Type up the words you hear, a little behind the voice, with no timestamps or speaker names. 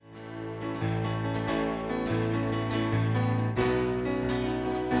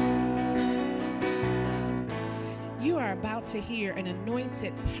about to hear an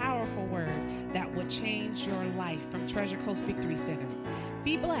anointed, powerful word that will change your life from Treasure Coast Victory Center.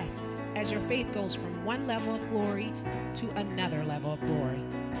 Be blessed as your faith goes from one level of glory to another level of glory.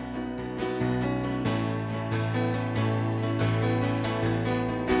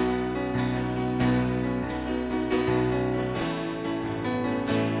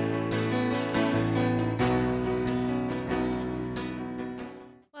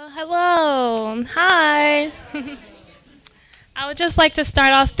 Hello. Hi. I would just like to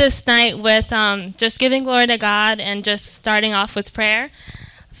start off this night with just giving glory to God and just starting off with prayer.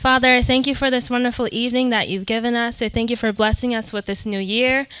 Father, I thank you for this wonderful evening that you've given us. I thank you for blessing us with this new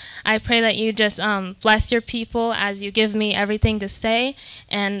year. I pray that you just bless your people as you give me everything to say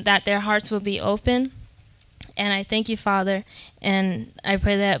and that their hearts will be open. And I thank you, Father, and I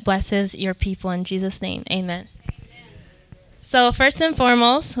pray that it blesses your people in Jesus' name. Amen. So first and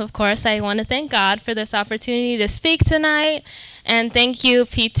foremost, of course, I want to thank God for this opportunity to speak tonight. And thank you,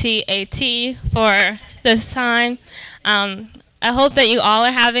 PTAT, for this time. I hope that you all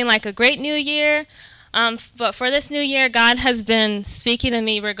are having like a great new year. But for this new year, God has been speaking to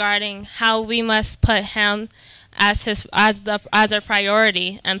me regarding how we must put him as our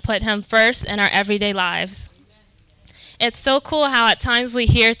priority and put him first in our everyday lives. It's so cool how at times we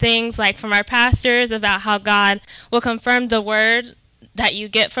hear things like from our pastors about how God will confirm the word that you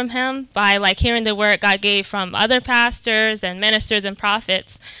get from him by like hearing the word God gave from other pastors and ministers and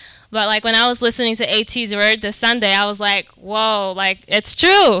prophets. But like when I was listening to AT's word this Sunday, I was like, whoa, like it's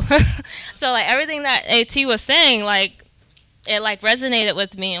true. So like everything that AT was saying, like it like resonated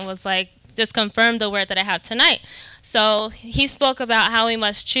with me and was like just confirmed the word that I have tonight. So he spoke about how we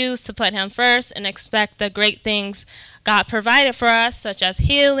must choose to put him first and expect the great things God provided for us, such as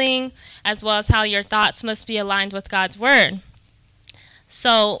healing, as well as how your thoughts must be aligned with God's word.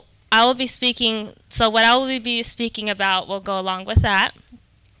 So what I will be speaking about will go along with that.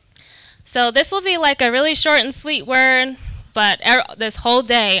 So this will be like a really short and sweet word, but this whole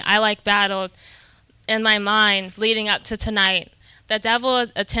day I like battled in my mind leading up to tonight. The devil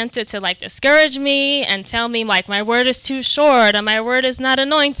attempted to like discourage me and tell me like my word is too short and my word is not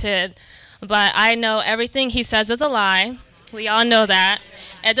anointed. But I know everything he says is a lie. We all know that.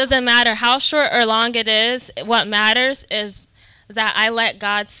 It doesn't matter how short or long it is. What matters is that I let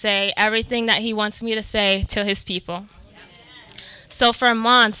God say everything that he wants me to say to his people. So for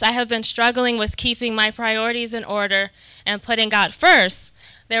months, I have been struggling with keeping my priorities in order and putting God first.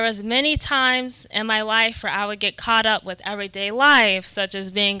 There was many times in my life where I would get caught up with everyday life, such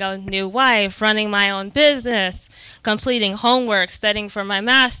as being a new wife, running my own business, completing homework, studying for my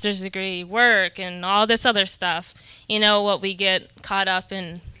master's degree, work, and all this other stuff. You know, what we get caught up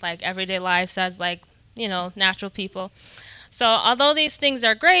in, like, everyday lives as, like, you know, natural people. So although these things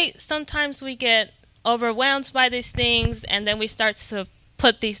are great, sometimes we get overwhelmed by these things, and then we start to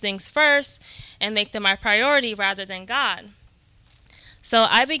put these things first and make them our priority rather than God. So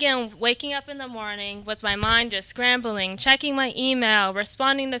I began waking up in the morning with my mind just scrambling, checking my email,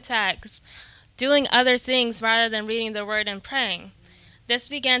 responding to texts, doing other things rather than reading the word and praying. This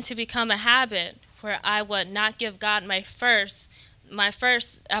began to become a habit where I would not give God my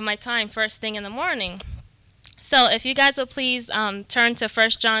time first thing in the morning. So if you guys will please turn to 1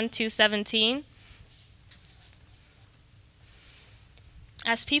 John 2:17.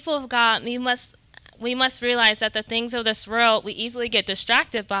 As people of God, we must realize that the things of this world we easily get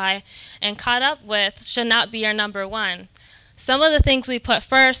distracted by and caught up with should not be our number one. Some of the things we put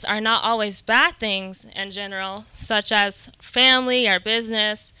first are not always bad things in general, such as family or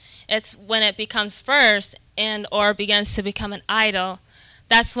business. It's when it becomes first and or begins to become an idol.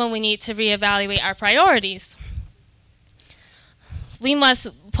 That's when we need to reevaluate our priorities. We must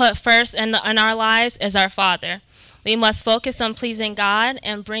put first in our lives is our Father. We must focus on pleasing God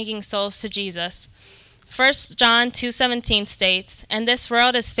and bringing souls to Jesus. 1 John 2:17 states, "And this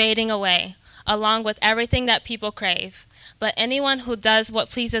world is fading away, along with everything that people crave. But anyone who does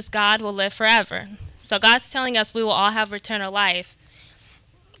what pleases God will live forever." So God's telling us we will all have eternal life.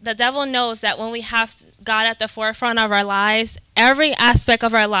 The devil knows that when we have God at the forefront of our lives, every aspect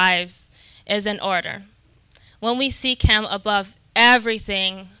of our lives is in order. When we seek him above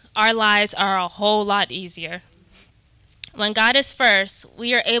everything, our lives are a whole lot easier. When God is first,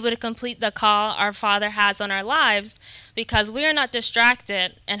 we are able to complete the call our Father has on our lives because we are not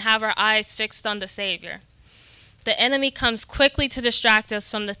distracted and have our eyes fixed on the Savior. The enemy comes quickly to distract us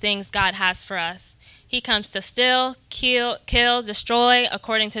from the things God has for us. He comes to steal, kill, destroy,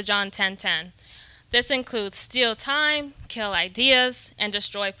 according to John 10:10. This includes steal time, kill ideas, and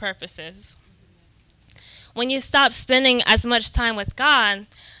destroy purposes. When you stop spending as much time with God,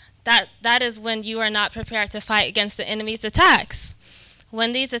 that is when you are not prepared to fight against the enemy's attacks.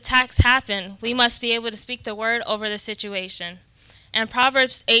 When these attacks happen, we must be able to speak the word over the situation. In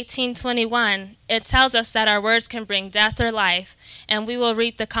Proverbs 18:21, it tells us that our words can bring death or life, and we will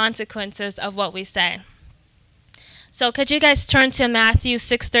reap the consequences of what we say. So could you guys turn to Matthew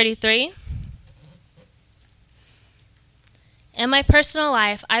 6:33? In my personal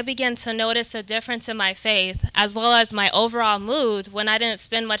life, I began to notice a difference in my faith, as well as my overall mood when I didn't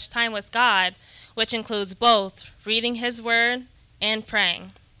spend much time with God, which includes both reading His Word and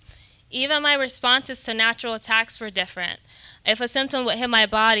praying. Even my responses to natural attacks were different. If a symptom would hit my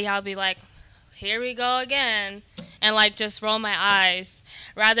body, I'll be like, here we go again, and like just roll my eyes.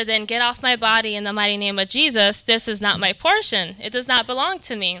 Rather than get off my body in the mighty name of Jesus, this is not my portion. It does not belong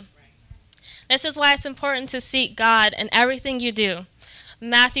to me. This is why it's important to seek God in everything you do.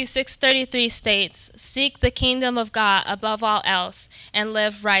 Matthew 6:33 states, seek the kingdom of God above all else and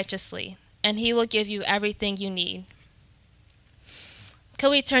live righteously, and He will give you everything you need. Could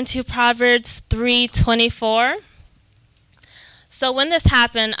we turn to Proverbs 3:24? So when this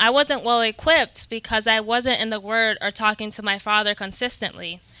happened, I wasn't well equipped because I wasn't in the Word or talking to my Father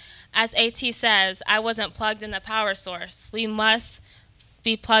consistently. As AT says, I wasn't plugged in the power source. We must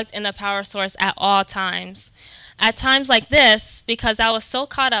be plugged in the power source at all times. At times like this, because I was so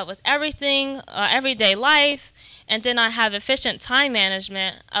caught up with everything, everyday life, and did not have efficient time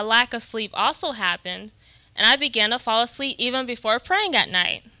management, a lack of sleep also happened, and I began to fall asleep even before praying at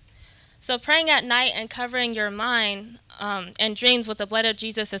night. So praying at night and covering your mind and dreams with the blood of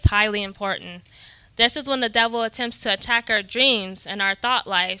Jesus is highly important. This is when the devil attempts to attack our dreams and our thought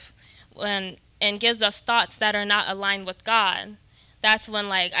life and gives us thoughts that are not aligned with God. That's when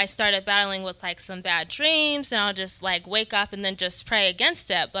I started battling with some bad dreams, and I'll just wake up and then just pray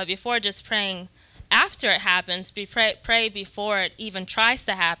against it. But before just praying after it happens, pray before it even tries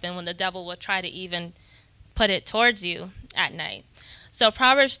to happen, when the devil will try to even put it towards you at night. So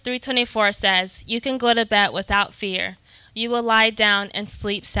Proverbs 3:24 says, you can go to bed without fear. You will lie down and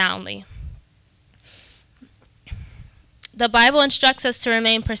sleep soundly. The Bible instructs us to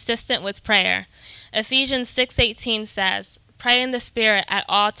remain persistent with prayer. Ephesians 6:18 says, pray in the Spirit at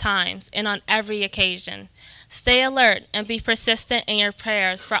all times and on every occasion. Stay alert and be persistent in your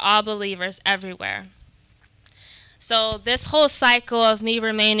prayers for all believers everywhere. So this whole cycle of me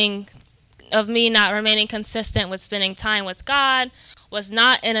not remaining consistent with spending time with God was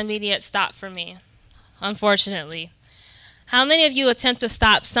not an immediate stop for me, unfortunately. How many of you attempt to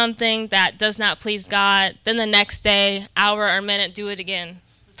stop something that does not please God, then the next day, hour, or minute do it again?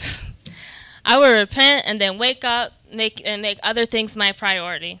 I will repent and then wake up, make other things my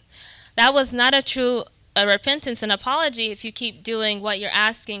priority. That was not a true repentance and apology if you keep doing what you're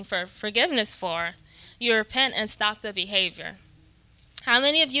asking for forgiveness for. You repent and stop the behavior. How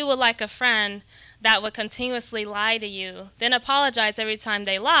many of you would like a friend that would continuously lie to you, then apologize every time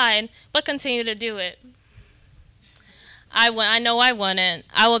they lied, but continue to do it? I know I wouldn't.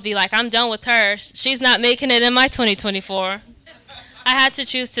 I would be like, I'm done with her. She's not making it in my 2024. I had to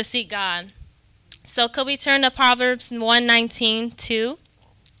choose to seek God. So could we turn to Proverbs 1:19-2?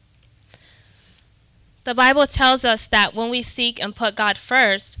 The Bible tells us that when we seek and put God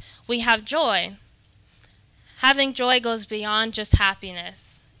first, we have joy. Having joy goes beyond just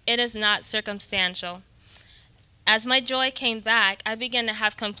happiness. It is not circumstantial. As my joy came back, I began to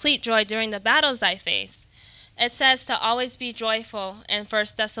have complete joy during the battles I faced. It says to always be joyful in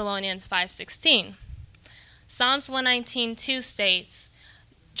 1 Thessalonians 5:16. Psalms 119:2 states,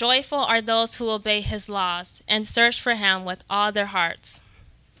 joyful are those who obey His laws and search for Him with all their hearts.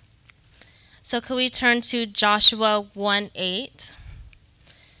 So could we turn to Joshua 1:8?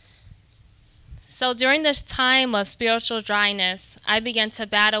 So during this time of spiritual dryness, I began to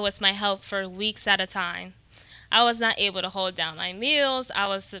battle with my health for weeks at a time. I was not able to hold down my meals. I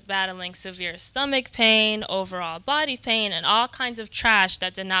was battling severe stomach pain, overall body pain, and all kinds of trash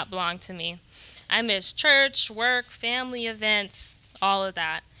that did not belong to me. I missed church, work, family events, all of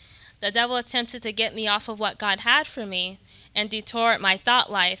that. The devil attempted to get me off of what God had for me and detoured my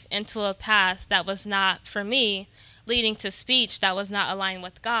thought life into a path that was not for me, leading to speech that was not aligned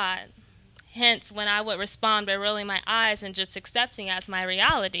with God. Hence, when I would respond by rolling my eyes and just accepting as my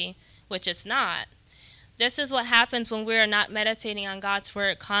reality, which it's not. This is what happens when we are not meditating on God's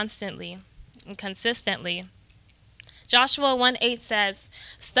word constantly and consistently. Joshua 1:8 says,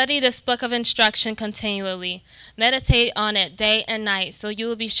 study this book of instruction continually. Meditate on it day and night so you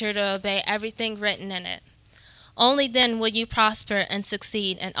will be sure to obey everything written in it. Only then will you prosper and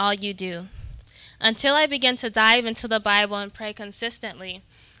succeed in all you do. Until I began to dive into the Bible and pray consistently,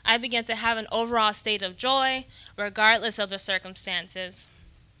 I began to have an overall state of joy regardless of the circumstances.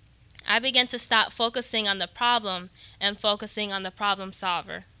 I began to stop focusing on the problem and focusing on the problem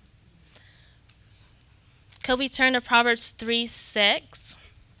solver. Could we turn to Proverbs 3:6?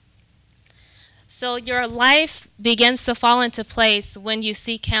 So your life begins to fall into place when you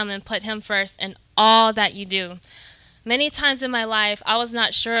seek him and put him first in all that you do. Many times in my life, I was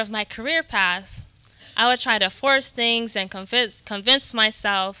not sure of my career path. I would try to force things and convince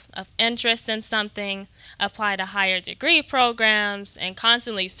myself of interest in something, apply to higher degree programs, and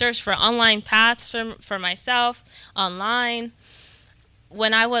constantly search for online paths for myself online.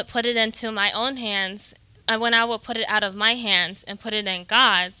 When I would put it into my own hands, and when I would put it out of my hands and put it in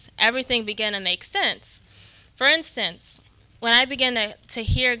God's, everything began to make sense. For instance, when I began to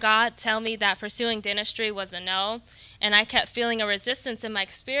hear God tell me that pursuing dentistry was a no, and I kept feeling a resistance in my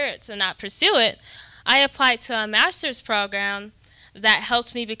spirit to not pursue it, I applied to a master's program that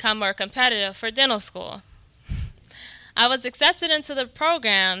helped me become more competitive for dental school. I was accepted into the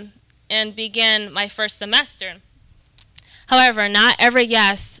program and began my first semester. However, not every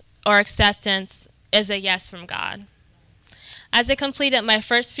yes or acceptance is a yes from God. As I completed my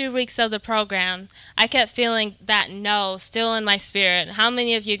first few weeks of the program, I kept feeling that no still in my spirit. How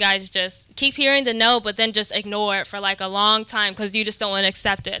many of you guys just keep hearing the no, but then just ignore it for like a long time because you just don't want to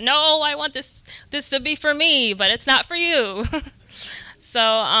accept it? No, I want this to be for me, but it's not for you. So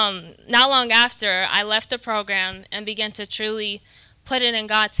not long after, I left the program and began to truly put it in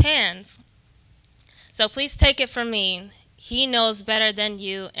God's hands. So please take it from me. He knows better than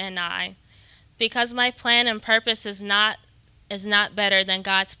you and I. Because my plan and purpose is not better than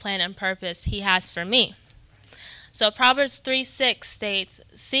God's plan and purpose he has for me. So Proverbs 3:6 states,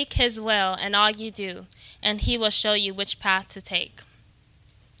 "Seek his will in all you do, and he will show you which path to take."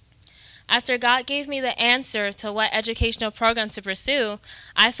 After God gave me the answer to what educational program to pursue,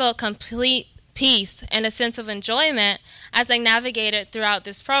 I felt complete peace and a sense of enjoyment as I navigated throughout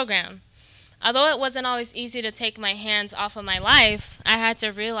this program. Although it wasn't always easy to take my hands off of my life, I had to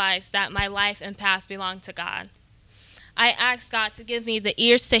realize that my life and path belonged to God. I asked God to give me the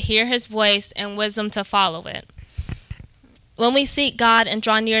ears to hear his voice and wisdom to follow it. When we seek God and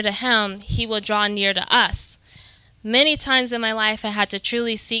draw near to him, he will draw near to us. Many times in my life, I had to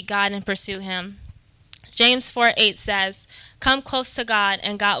truly seek God and pursue him. James 4:8 says, "Come close to God,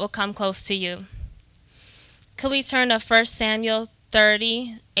 and God will come close to you." Could we turn to 1 Samuel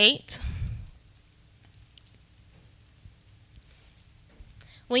 38?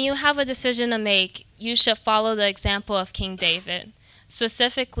 When you have a decision to make, you should follow the example of King David,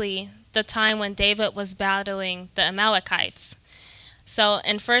 specifically the time when David was battling the Amalekites. So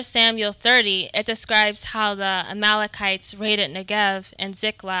in 1 Samuel 30, it describes how the Amalekites raided Negev and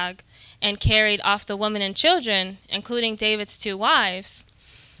Ziklag and carried off the women and children, including David's 2 wives.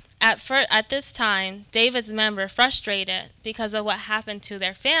 At this time, David's men were frustrated because of what happened to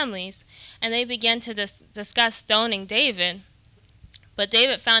their families, and they began to discuss stoning David. But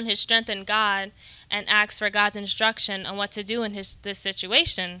David found his strength in God and asked for God's instruction on what to do in this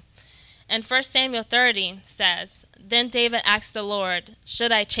situation. And 1 Samuel 30 says, "Then David asked the Lord,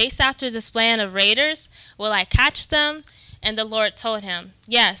 'Should I chase after this band of raiders? Will I catch them?' And the Lord told him,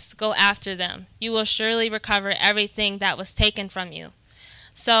 'Yes, go after them. You will surely recover everything that was taken from you.'"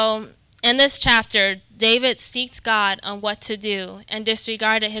 So in this chapter, David seeked God on what to do and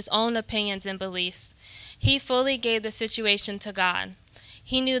disregarded his own opinions and beliefs. He fully gave the situation to God.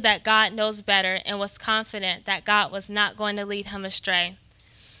 He knew that God knows better and was confident that God was not going to lead him astray.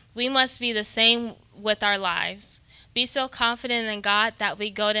 We must be the same with our lives. Be so confident in God that we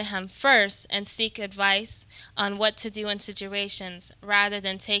go to him first and seek advice on what to do in situations rather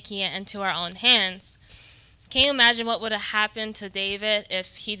than taking it into our own hands. Can you imagine what would have happened to David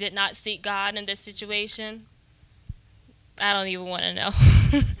if he did not seek God in this situation? I don't even want to know.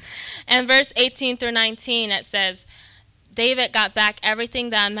 And verse 18 through 19, it says, David got back everything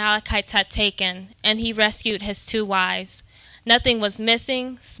the Amalekites had taken, and he rescued his 2 wives. Nothing was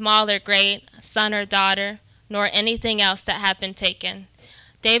missing, small or great, son or daughter, nor anything else that had been taken.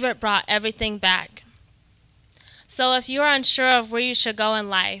 David brought everything back. So if you are unsure of where you should go in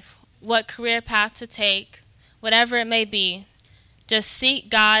life, what career path to take, whatever it may be, just seek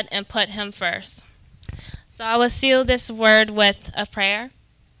God and put him first. So I will seal this word with a prayer.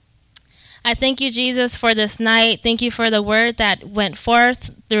 I thank you, Jesus, for this night. Thank you for the word that went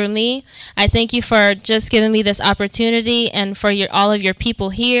forth through me. I thank you for just giving me this opportunity and for all of your people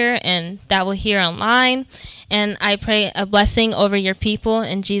here and that will hear online. And I pray a blessing over your people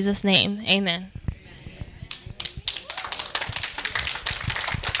in Jesus' name. Amen.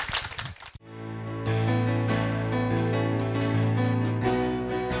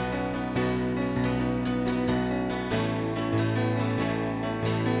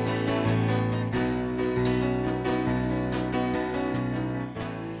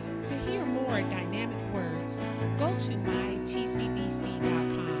 for dynamic words, go to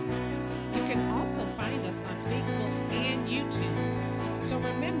mytcvc.com. You can also find us on Facebook and YouTube. So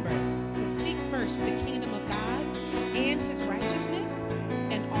remember to seek first the kingdom of God and his righteousness,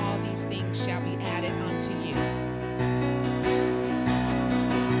 and all these things shall be added